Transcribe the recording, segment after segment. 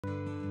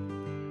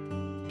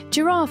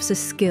Giraffes are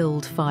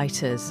skilled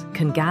fighters,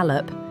 can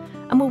gallop,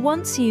 and were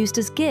once used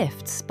as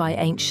gifts by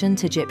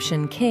ancient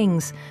Egyptian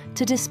kings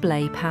to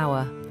display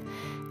power.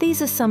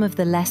 These are some of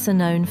the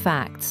lesser-known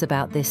facts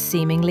about this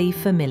seemingly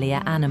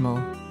familiar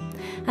animal.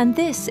 And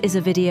this is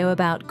a video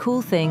about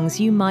cool things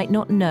you might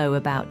not know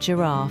about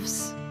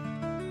giraffes.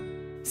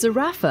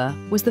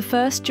 Zarafa was the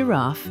first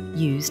giraffe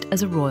used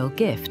as a royal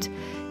gift,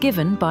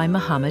 given by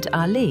Muhammad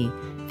Ali,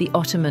 the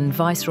Ottoman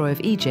Viceroy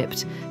of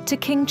Egypt, to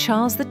King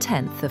Charles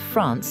X of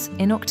France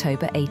in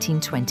October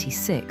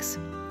 1826.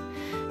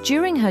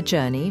 During her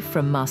journey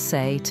from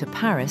Marseille to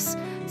Paris,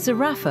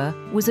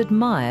 Zarafa was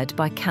admired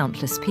by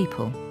countless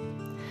people.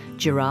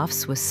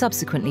 Giraffes were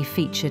subsequently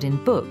featured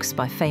in books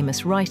by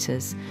famous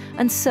writers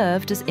and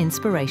served as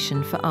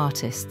inspiration for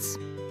artists.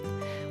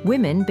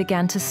 Women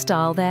began to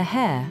style their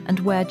hair and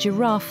wear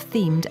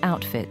giraffe-themed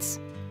outfits.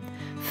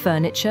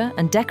 Furniture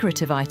and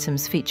decorative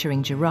items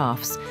featuring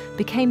giraffes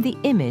became the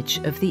image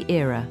of the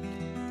era.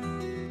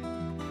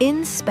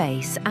 In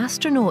space,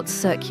 astronauts'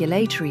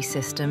 circulatory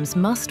systems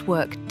must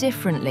work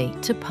differently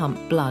to pump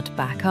blood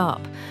back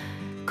up,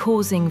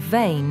 causing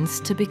veins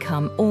to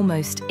become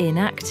almost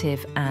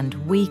inactive and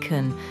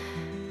weaken,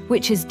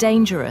 which is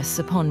dangerous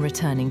upon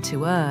returning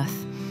to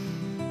Earth.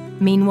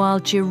 Meanwhile,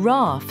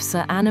 giraffes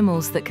are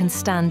animals that can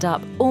stand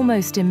up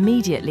almost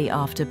immediately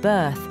after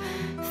birth,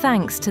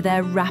 thanks to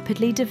their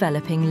rapidly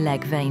developing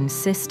leg vein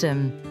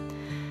system.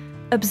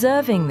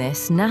 Observing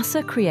this,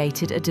 NASA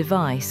created a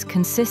device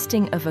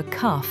consisting of a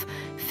cuff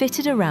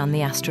fitted around the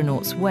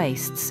astronauts'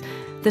 waists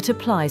that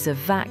applies a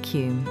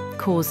vacuum,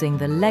 causing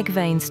the leg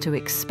veins to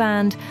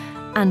expand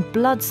and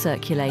blood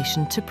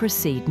circulation to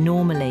proceed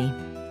normally.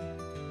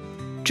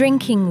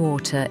 Drinking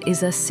water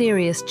is a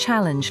serious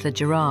challenge for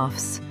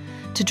giraffes.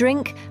 To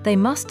drink, they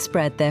must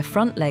spread their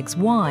front legs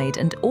wide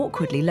and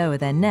awkwardly lower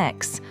their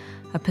necks,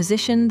 a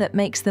position that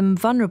makes them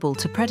vulnerable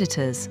to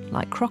predators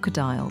like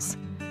crocodiles.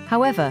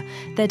 However,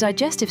 their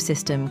digestive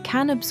system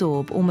can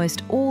absorb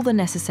almost all the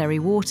necessary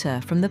water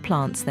from the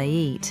plants they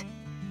eat.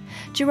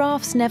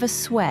 Giraffes never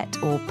sweat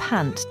or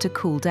pant to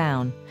cool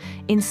down.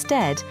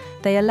 Instead,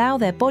 they allow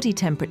their body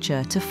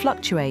temperature to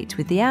fluctuate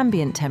with the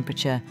ambient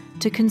temperature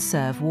to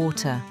conserve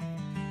water.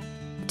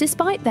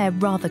 Despite their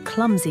rather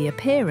clumsy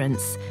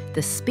appearance,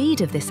 the speed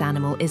of this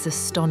animal is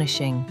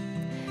astonishing.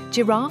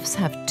 Giraffes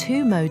have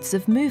two modes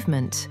of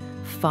movement: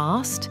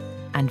 fast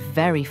and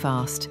very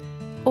fast,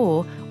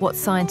 or what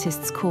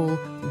scientists call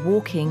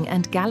walking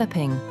and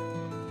galloping.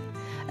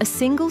 A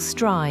single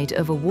stride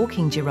of a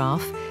walking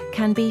giraffe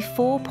can be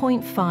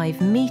 4.5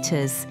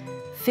 meters,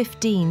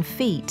 15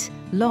 feet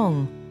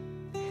long,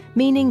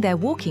 meaning their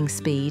walking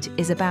speed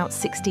is about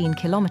 16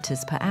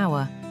 kilometers per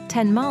hour,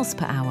 10 miles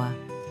per hour.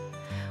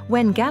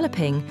 When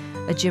galloping,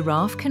 a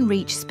giraffe can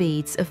reach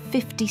speeds of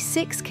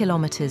 56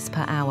 kilometers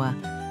per hour.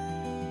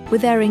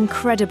 With their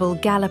incredible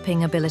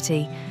galloping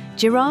ability,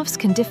 giraffes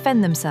can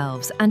defend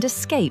themselves and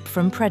escape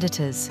from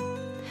predators.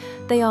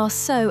 They are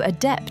so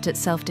adept at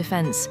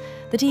self-defense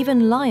that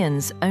even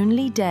lions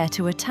only dare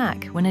to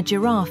attack when a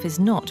giraffe is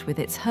not with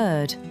its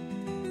herd.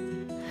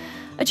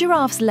 A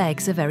giraffe's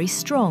legs are very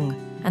strong,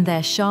 and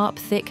their sharp,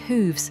 thick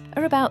hooves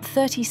are about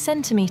 30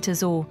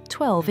 centimeters or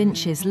 12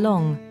 inches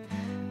long.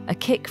 A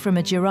kick from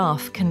a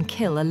giraffe can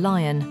kill a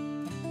lion.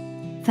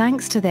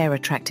 Thanks to their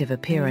attractive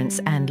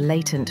appearance and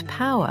latent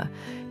power,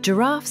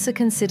 giraffes are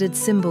considered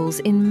symbols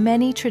in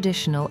many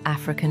traditional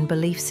African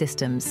belief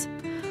systems.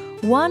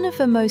 One of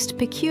the most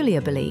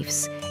peculiar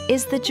beliefs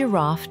is the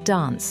giraffe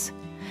dance.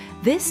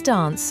 This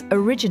dance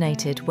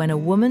originated when a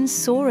woman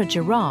saw a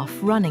giraffe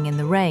running in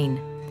the rain.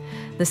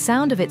 The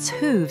sound of its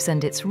hooves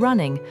and its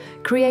running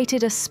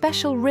created a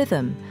special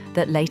rhythm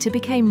that later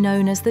became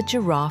known as the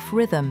giraffe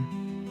rhythm.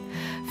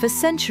 For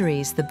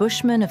centuries, the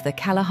Bushmen of the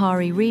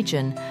Kalahari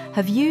region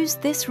have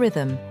used this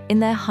rhythm in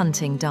their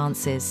hunting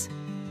dances.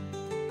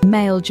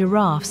 Male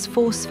giraffes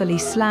forcefully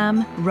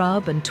slam,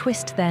 rub and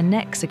twist their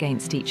necks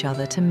against each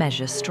other to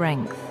measure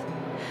strength.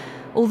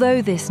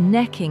 Although this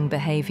necking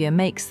behaviour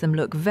makes them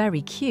look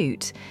very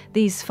cute,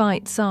 these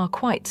fights are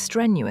quite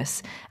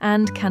strenuous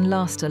and can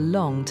last a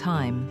long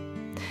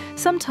time.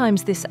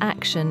 Sometimes this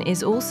action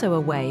is also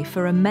a way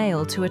for a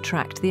male to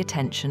attract the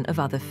attention of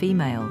other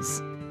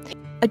females.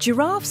 A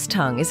giraffe's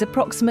tongue is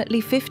approximately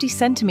 50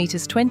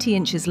 centimeters 20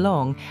 inches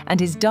long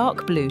and is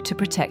dark blue to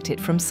protect it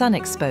from sun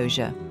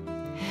exposure.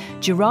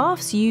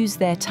 Giraffes use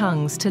their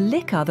tongues to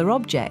lick other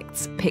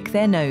objects, pick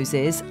their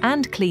noses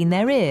and clean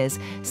their ears,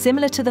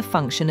 similar to the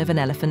function of an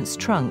elephant's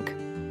trunk.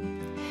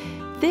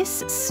 This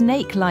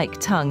snake-like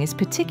tongue is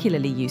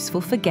particularly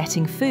useful for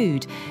getting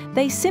food.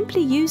 They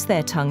simply use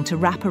their tongue to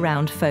wrap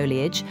around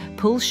foliage,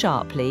 pull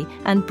sharply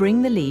and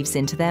bring the leaves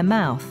into their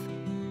mouth.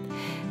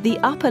 The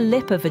upper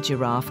lip of a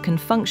giraffe can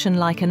function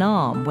like an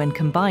arm when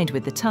combined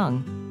with the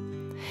tongue.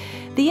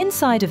 The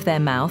inside of their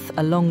mouth,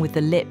 along with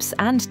the lips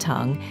and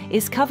tongue,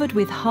 is covered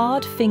with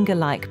hard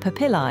finger-like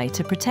papillae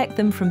to protect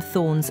them from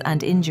thorns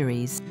and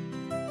injuries.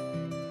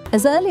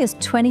 As early as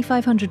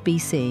 2500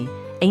 BC,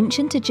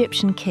 ancient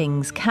Egyptian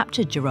kings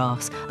captured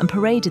giraffes and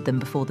paraded them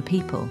before the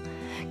people.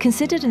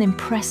 Considered an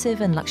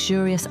impressive and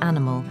luxurious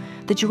animal,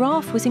 the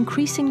giraffe was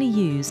increasingly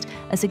used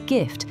as a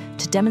gift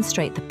to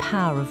demonstrate the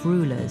power of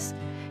rulers.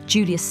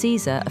 Julius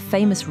Caesar, a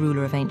famous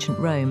ruler of ancient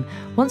Rome,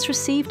 once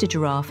received a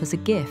giraffe as a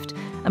gift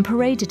and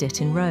paraded it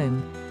in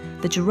Rome.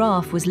 The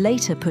giraffe was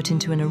later put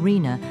into an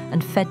arena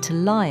and fed to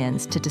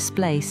lions to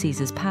display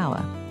Caesar's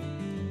power.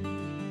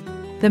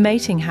 The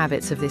mating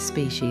habits of this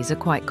species are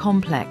quite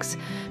complex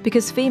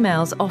because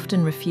females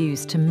often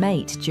refuse to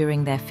mate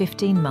during their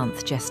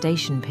 15-month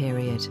gestation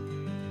period.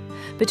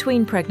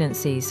 Between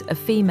pregnancies, a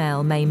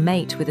female may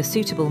mate with a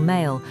suitable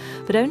male,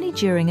 but only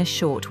during a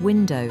short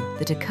window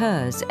that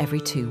occurs every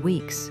 2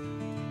 weeks.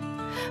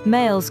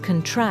 Males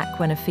can track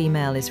when a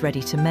female is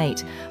ready to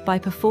mate by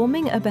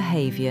performing a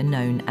behaviour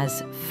known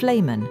as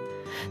flamen.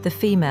 The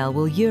female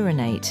will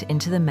urinate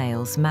into the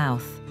male's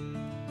mouth.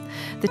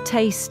 The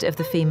taste of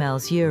the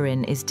female's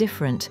urine is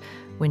different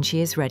when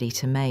she is ready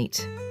to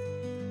mate.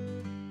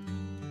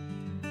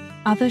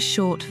 Other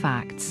short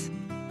facts.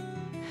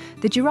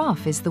 The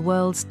giraffe is the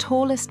world's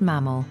tallest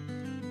mammal.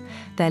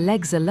 Their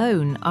legs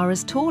alone are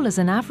as tall as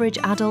an average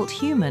adult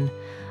human,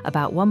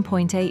 about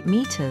 1.8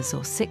 metres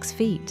or 6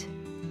 feet.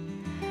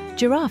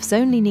 Giraffes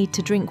only need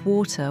to drink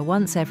water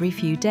once every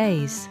few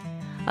days.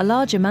 A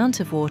large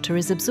amount of water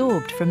is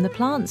absorbed from the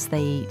plants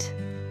they eat.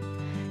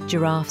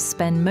 Giraffes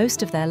spend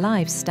most of their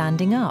lives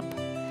standing up.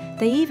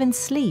 They even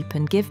sleep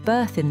and give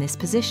birth in this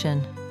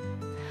position.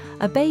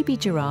 A baby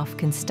giraffe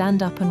can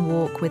stand up and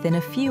walk within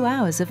a few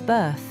hours of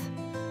birth.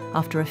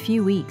 After a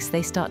few weeks,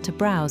 they start to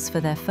browse for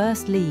their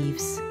first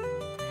leaves.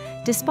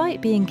 Despite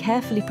being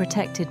carefully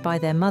protected by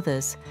their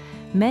mothers,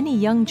 many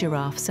young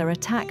giraffes are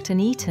attacked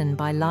and eaten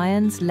by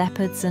lions,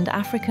 leopards, and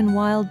African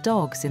wild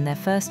dogs in their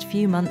first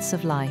few months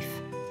of life.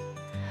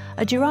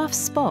 A giraffe's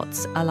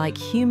spots are like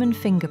human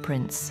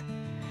fingerprints.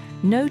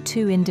 No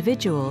two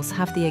individuals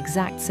have the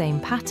exact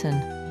same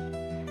pattern.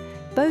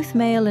 Both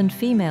male and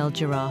female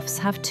giraffes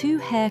have 2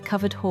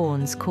 hair-covered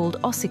horns called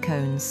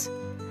ossicones.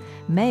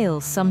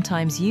 Males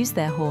sometimes use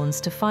their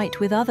horns to fight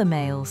with other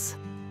males.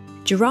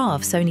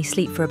 Giraffes only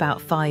sleep for about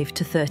 5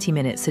 to 30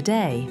 minutes a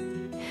day.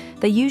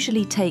 They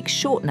usually take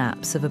short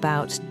naps of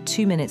about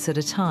 2 minutes at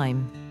a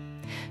time.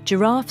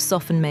 Giraffes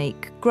often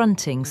make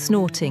grunting,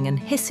 snorting, and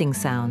hissing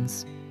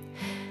sounds.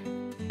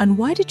 And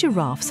why do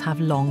giraffes have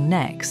long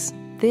necks?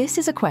 This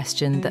is a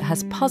question that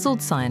has puzzled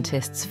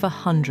scientists for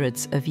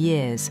hundreds of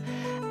years.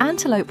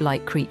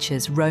 Antelope-like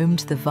creatures roamed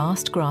the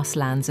vast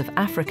grasslands of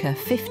Africa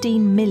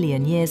 15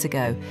 million years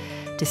ago,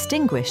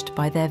 distinguished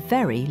by their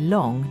very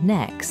long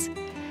necks.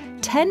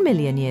 10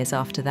 million years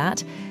after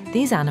that,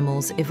 these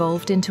animals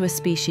evolved into a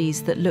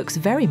species that looks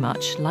very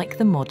much like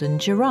the modern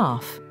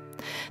giraffe.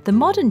 The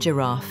modern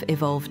giraffe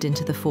evolved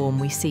into the form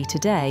we see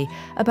today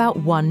about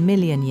 1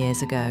 million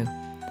years ago.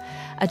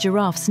 A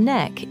giraffe's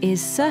neck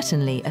is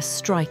certainly a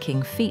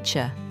striking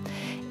feature.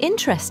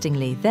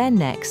 Interestingly, their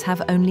necks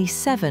have only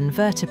 7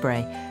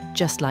 vertebrae,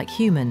 just like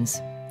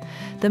humans.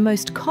 The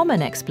most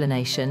common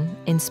explanation,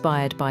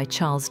 inspired by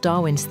Charles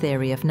Darwin's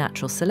theory of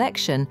natural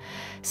selection,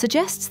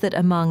 suggests that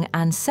among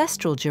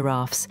ancestral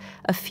giraffes,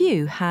 a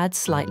few had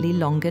slightly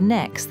longer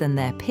necks than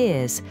their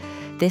peers.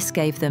 This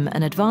gave them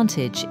an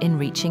advantage in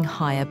reaching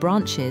higher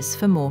branches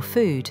for more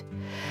food.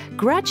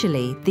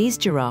 Gradually, these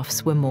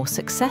giraffes were more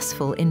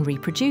successful in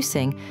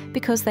reproducing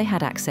because they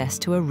had access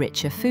to a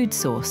richer food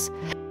source.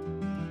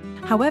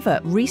 However,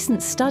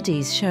 recent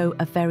studies show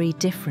a very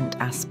different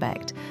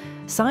aspect.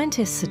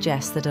 Scientists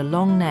suggest that a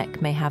long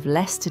neck may have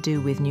less to do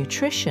with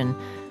nutrition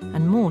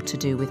and more to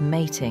do with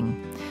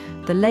mating.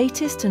 The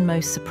latest and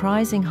most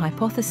surprising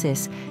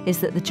hypothesis is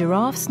that the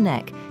giraffe's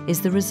neck is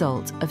the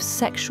result of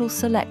sexual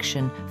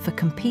selection for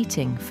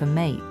competing for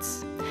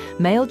mates.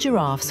 Male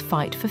giraffes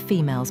fight for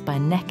females by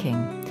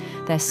necking.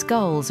 Their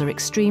skulls are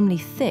extremely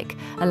thick,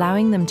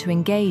 allowing them to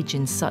engage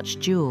in such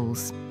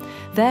duels.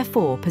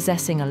 Therefore,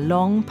 possessing a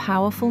long,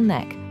 powerful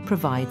neck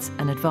provides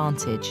an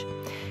advantage.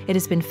 It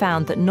has been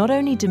found that not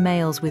only do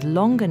males with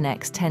longer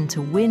necks tend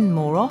to win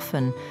more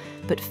often,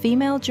 but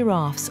female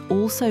giraffes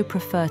also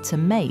prefer to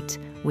mate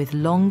with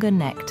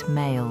longer-necked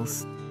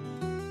males.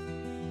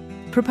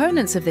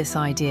 Proponents of this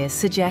idea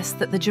suggest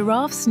that the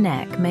giraffe's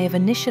neck may have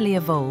initially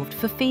evolved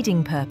for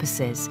feeding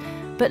purposes,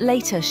 but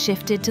later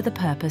shifted to the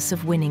purpose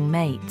of winning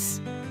mates.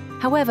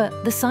 However,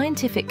 the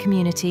scientific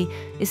community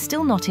is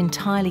still not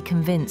entirely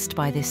convinced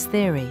by this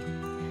theory.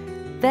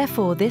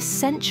 Therefore, this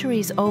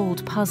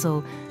centuries-old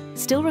puzzle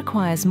still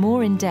requires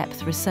more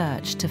in-depth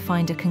research to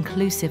find a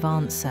conclusive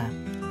answer.